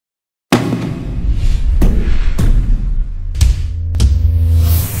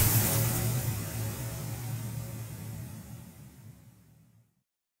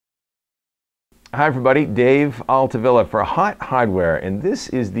Hi everybody, Dave Altavilla for Hot Hardware, and this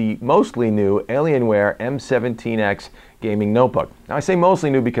is the mostly new Alienware M17x gaming notebook. Now I say mostly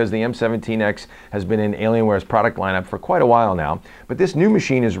new because the M17x has been in Alienware's product lineup for quite a while now, but this new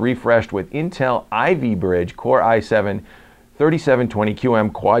machine is refreshed with Intel Ivy Bridge Core i7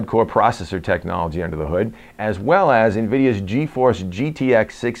 3720QM quad-core processor technology under the hood, as well as NVIDIA's GeForce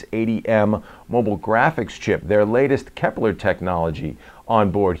GTX 680M mobile graphics chip, their latest Kepler technology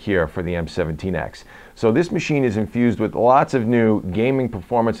on board here for the M17X. So this machine is infused with lots of new gaming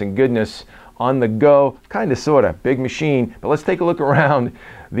performance and goodness on the go, kind of sort of big machine. But let's take a look around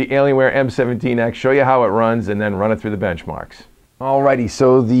the Alienware M17X, show you how it runs, and then run it through the benchmarks. Alrighty,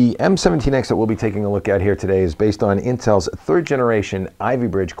 so the M17X that we'll be taking a look at here today is based on Intel's third generation Ivy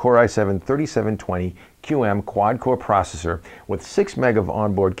Bridge Core i7 3720QM quad-core processor with 6 meg of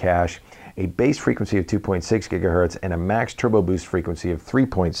onboard cache, a base frequency of 2.6 gigahertz, and a max turbo boost frequency of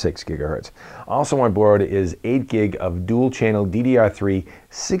 3.6 gigahertz. Also on board is 8 gig of dual-channel DDR3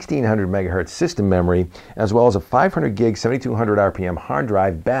 1600 megahertz system memory, as well as a 500 gig 7200 RPM hard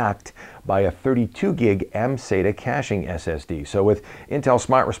drive backed by a 32 gig mSATA caching SSD. So with Intel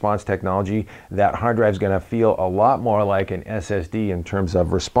Smart Response technology, that hard drive is going to feel a lot more like an SSD in terms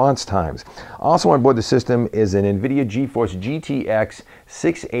of response times. Also on board the system is an NVIDIA GeForce GTX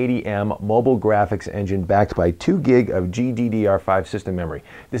 680M mobile graphics engine backed by 2 gig of GDDR5 system memory.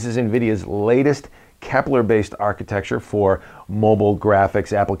 This is NVIDIA's latest Kepler-based architecture for mobile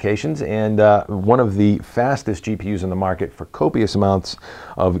graphics applications, and one of the fastest GPUs on the market for copious amounts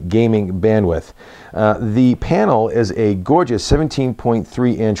of gaming bandwidth. The panel is a gorgeous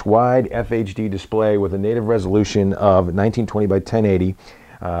 17.3 inch wide FHD display with a native resolution of 1920 by 1080.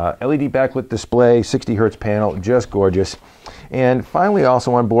 LED backlit display, 60 hertz panel, just gorgeous. And finally,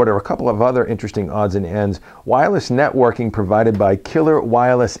 also on board are a couple of other interesting odds and ends. Wireless networking provided by Killer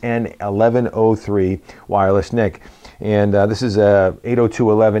Wireless N1103 wireless NIC. And this is a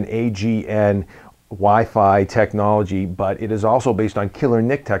 802.11 AGN Wi-Fi technology, but it is also based on Killer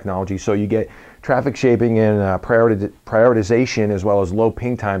NIC technology, so you get traffic shaping and prioritization, as well as low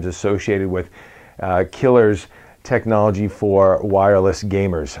ping times associated with Killer's technology for wireless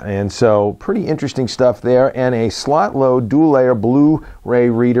gamers. And so pretty interesting stuff there, and a slot load dual layer Blu-ray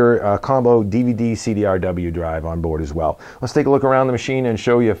reader combo DVD CDRW drive on board as well. Let's take a look around the machine and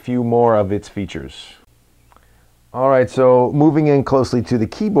show you a few more of its features. Alright, so moving in closely to the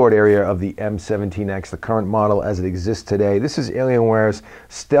keyboard area of the M17X, the current model as it exists today. This is Alienware's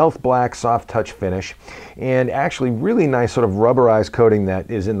stealth black soft touch finish, and actually really nice sort of rubberized coating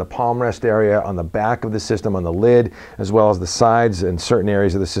that is in the palm rest area, on the back of the system, on the lid, as well as the sides and certain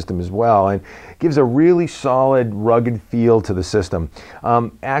areas of the system as well, and gives a really solid, rugged feel to the system.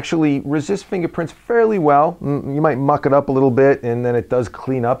 Actually resists fingerprints fairly well. You might muck it up a little bit, and then it does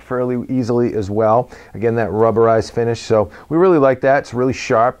clean up fairly easily as well. Again, that rubberized finish, so we really like that. It's really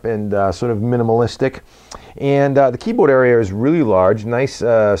sharp and sort of minimalistic, and the keyboard area is really large. Nice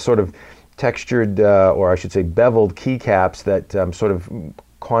sort of textured, or I should say beveled keycaps that sort of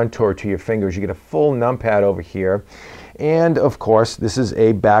contour to your fingers. You get a full numpad over here, and of course this is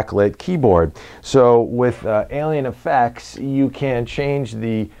a backlit keyboard. So with Alien Effects, you can change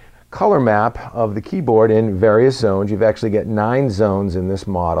the color map of the keyboard in various zones. You've actually got 9 zones in this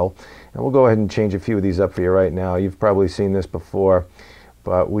model. And we'll go ahead and change a few of these up for you right now. You've probably seen this before,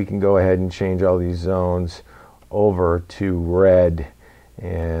 but we can go ahead and change all these zones over to red,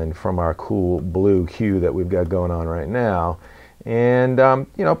 and from our cool blue hue that we've got going on right now. And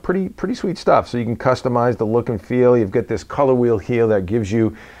you know, pretty sweet stuff. So you can customize the look and feel. You've got this color wheel here that gives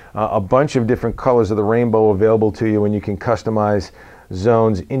you a bunch of different colors of the rainbow available to you, and you can customize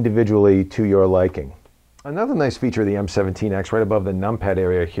zones individually to your liking. Another nice feature of the M17X, right above the numpad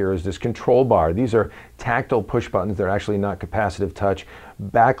area here, is this control bar. These are tactile push buttons. They're actually not capacitive touch.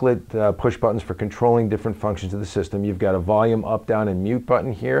 Backlit push buttons for controlling different functions of the system. You've got a volume up, down, and mute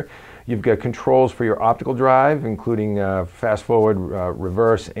button here. You've got controls for your optical drive, including fast forward,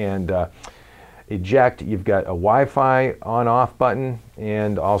 reverse, and eject. You've got a Wi-Fi on-off button,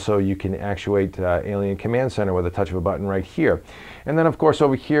 and also you can actuate Alien Command Center with a touch of a button right here. And then of course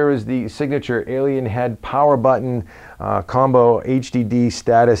over here is the signature Alien Head power button, combo HDD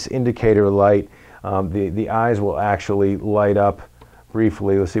status indicator light. The eyes will actually light up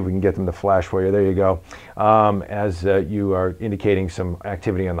briefly. Let's see if we can get them to flash for you. There you go. As you are indicating some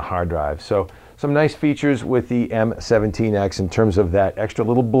activity on the hard drive. So some nice features with the M17X in terms of that extra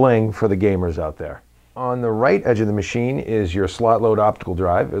little bling for the gamers out there. On the right edge of the machine is your slot load optical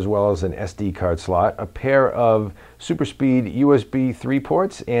drive, as well as an SD card slot, a pair of super speed USB 3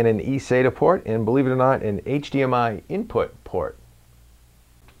 ports, and an eSATA port, and believe it or not, an HDMI input port.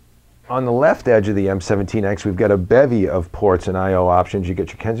 On the left edge of the M17X, we've got a bevy of ports and I/O options. You get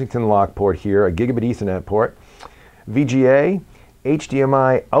your Kensington lock port here, a gigabit Ethernet port, VGA,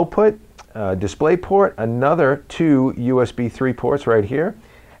 HDMI output, display port, another 2 USB 3 ports right here,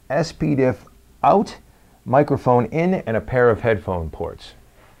 SPDIF out, microphone in, and a pair of headphone ports.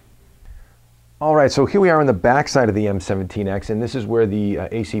 All right, so here we are on the back side of the M17X, and this is where the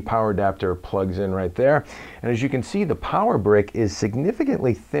AC power adapter plugs in right there. And as you can see, the power brick is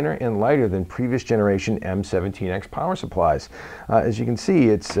significantly thinner and lighter than previous generation M17X power supplies. As you can see,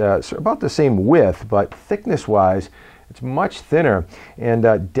 it's about the same width, but thickness-wise, it's much thinner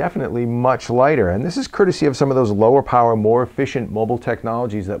and definitely much lighter. And this is courtesy of some of those lower power, more efficient mobile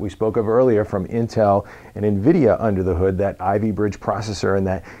technologies that we spoke of earlier from Intel and NVIDIA under the hood, that Ivy Bridge processor and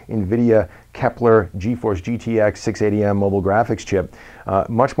that NVIDIA Kepler GeForce GTX 680M mobile graphics chip.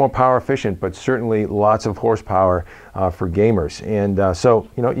 Much more power efficient, but certainly lots of horsepower for gamers. And so,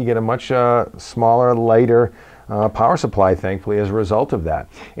 you know, you get a much smaller, lighter power supply, thankfully, as a result of that.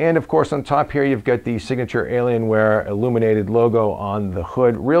 And of course, on top here, you've got the signature Alienware illuminated logo on the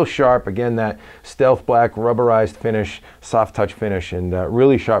hood. Real sharp, again, that stealth black rubberized finish, soft touch finish, and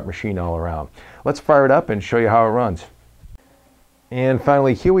really sharp machine all around. Let's fire it up and show you how it runs. And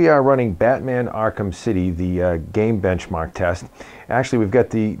finally, here we are running Batman Arkham City, the game benchmark test. Actually, we've got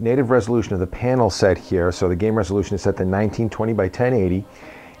the native resolution of the panel set here, so the game resolution is set to 1920 by 1080.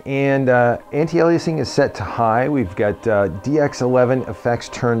 And anti-aliasing is set to high. We've got DX11 effects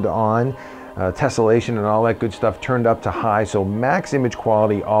turned on, tessellation and all that good stuff turned up to high, so max image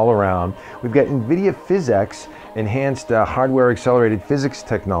quality all around. We've got NVIDIA PhysX, enhanced hardware accelerated physics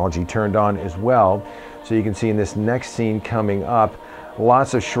technology turned on as well. So you can see in this next scene coming up,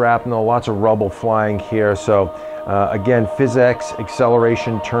 lots of shrapnel, lots of rubble flying here. So again, PhysX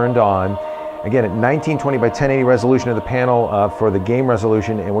acceleration turned on. Again, at 1920 by 1080 resolution of the panel for the game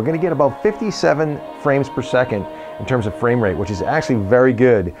resolution, and we're going to get about 57 frames per second in terms of frame rate, which is actually very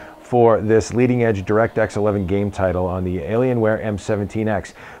good for this leading-edge DirectX 11 game title on the Alienware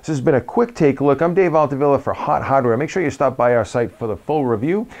M17X. This has been a quick take look. I'm Dave Altavilla for Hot Hardware. Make sure you stop by our site for the full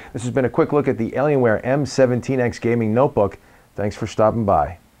review. This has been a quick look at the Alienware M17X gaming notebook. Thanks for stopping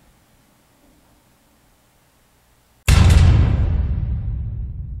by.